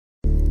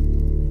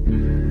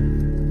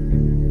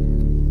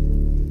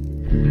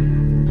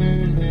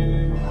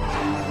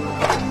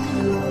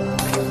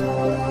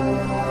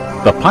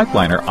The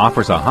pipeliner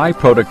offers a high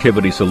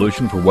productivity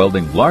solution for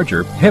welding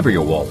larger,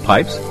 heavier wall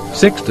pipes,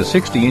 6 to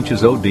 60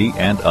 inches OD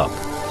and up.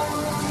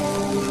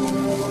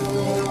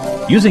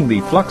 Using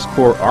the flux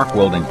core arc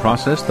welding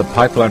process, the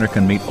pipeliner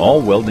can meet all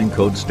welding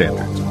code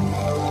standards.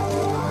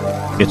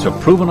 It's a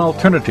proven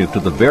alternative to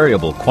the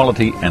variable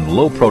quality and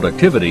low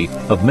productivity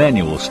of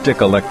manual stick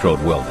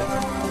electrode welding.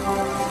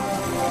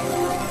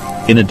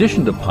 In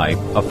addition to pipe,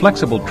 a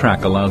flexible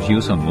track allows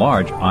use on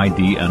large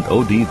ID and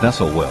OD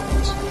vessel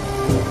welds.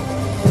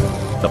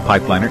 The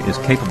pipeliner is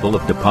capable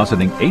of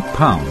depositing 8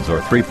 pounds or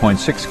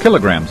 3.6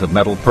 kilograms of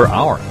metal per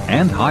hour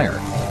and higher.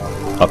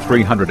 A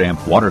 300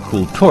 amp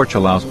water-cooled torch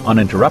allows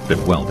uninterrupted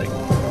welding.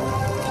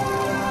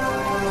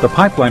 The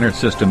pipeliner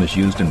system is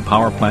used in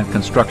power plant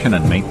construction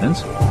and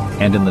maintenance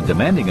and in the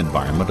demanding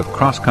environment of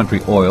cross-country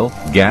oil,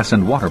 gas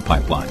and water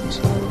pipelines.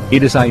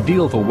 It is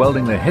ideal for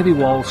welding the heavy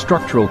wall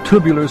structural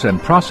tubulars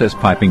and process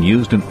piping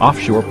used in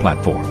offshore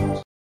platforms.